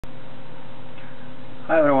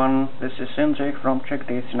Hi everyone, this is Sinjay from Check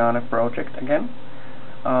DC-9 project again.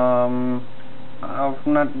 I've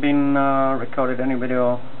not been recorded any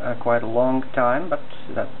video quite a long time, but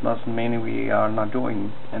that doesn't mean we are not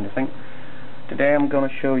doing anything. Today I'm gonna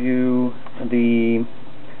show you the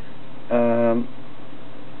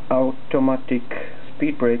automatic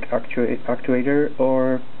speed brake actuator,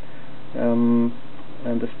 or and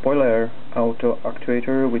the spoiler auto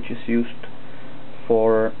actuator, which is used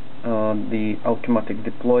for the automatic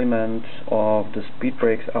deployment of the speed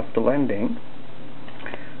brakes after landing.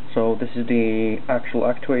 So this is the actual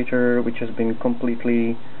actuator, which has been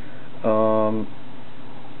completely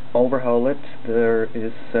overhauled. There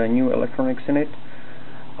is new electronics in it.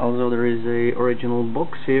 Also there is a original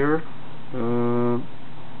box here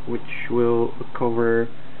which will cover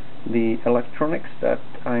the electronics that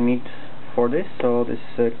I need for this. So this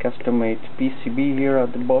custom-made PCB here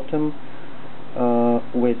at the bottom,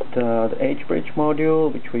 with the H-bridge module,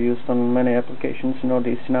 which we used on many applications in our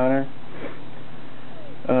DC-9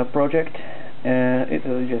 project. It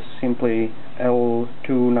is just simply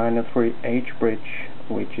L293 H-bridge,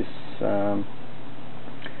 which is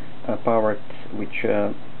powered, which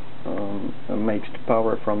makes the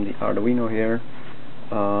power from the Arduino here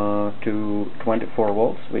to 24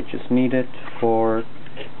 volts, which is needed for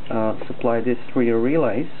supply these three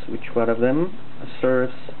relays, which one of them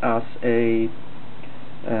serves as a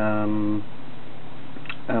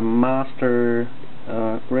master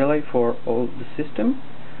relay for all the system.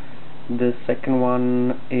 The second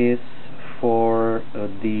one is for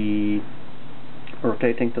the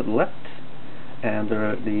rotating to the left, and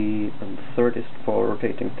the third is for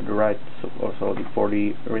rotating to the right, so also for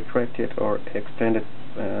the retracted or extended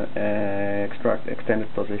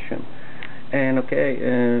extended position. And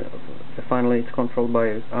finally it's controlled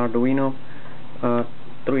by Arduino.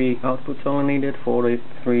 Three outputs only needed for the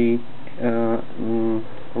three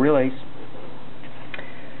relays.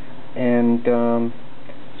 And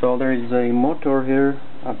so there is a motor here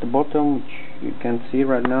at the bottom, which you can see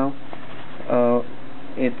right now.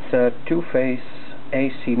 It's a two-phase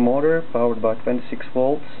AC motor powered by 26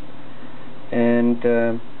 volts, and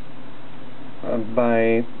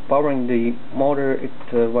by powering the motor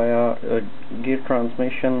via a gear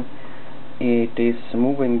transmission, it is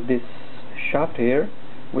moving this shaft here,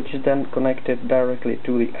 which is then connected directly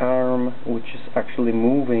to the arm, which is actually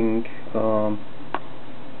moving the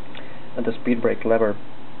speed brake lever.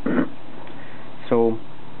 So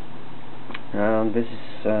this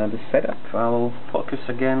is the setup. I'll focus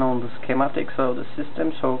again on the schematics of the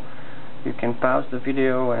system, so you can pause the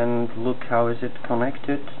video and look how is it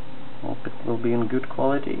connected. Hope it will be in good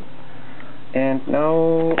quality. And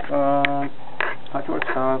now afterwards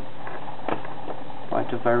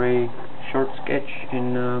quite a very short sketch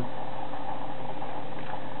in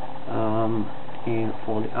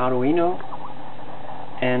for the Arduino,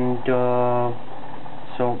 and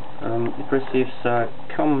so it receives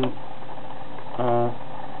COM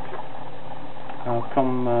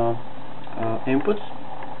inputs.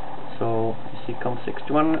 So you see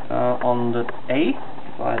COM61 on the A.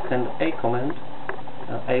 If I send A command,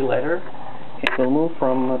 A letter, it will move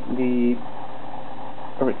from the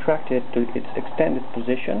retracted to its extended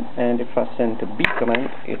position, and if I send the B command,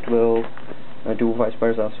 it will do vice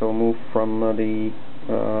versa, so move from the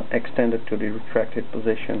extended to the retracted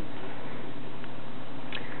position.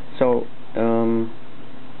 So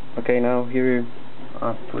now here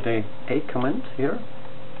I put a command here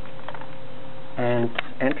and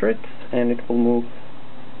enter it, and it will move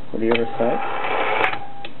to the other side.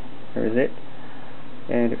 There is it.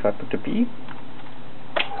 And if I put a B,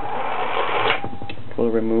 it will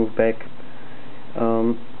remove back.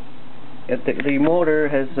 The motor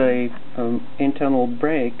has a internal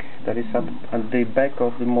brake that is up at the back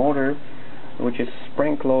of the motor, which is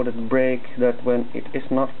spring-loaded brake that when it is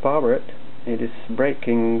not powered, it is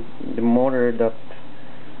braking the motor that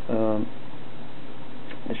the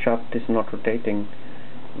shaft is not rotating.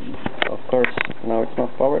 Of course, now it's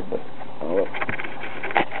not powered, but I will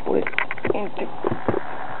put it into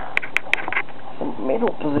some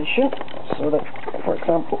middle position so that, for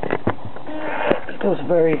example, it goes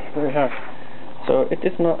very, very hard. So it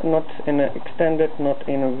is not in an extended, not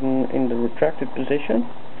in the retracted position.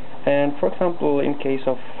 And for example, in case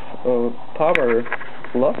of power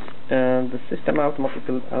loss, the system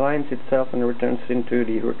automatically aligns itself and returns into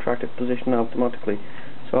the retracted position automatically.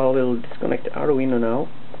 So I will disconnect the Arduino now.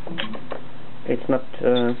 It's not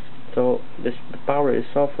so the power is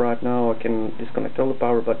off right now. I can disconnect all the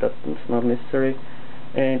power, but that's not necessary.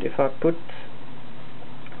 And if I put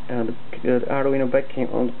the Arduino back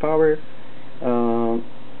on the power,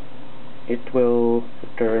 it will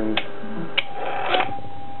return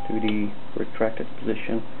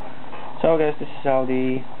how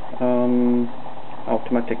the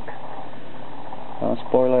automatic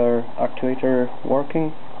spoiler actuator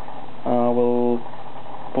working. We'll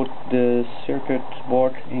put the circuit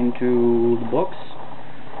board into the box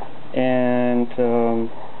and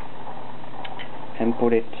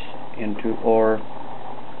put it into our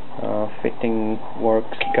fitting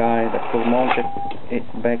works guy that will mount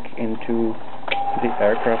it back into the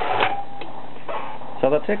aircraft. So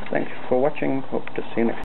that's it. Thanks for watching. Hope to see you next time.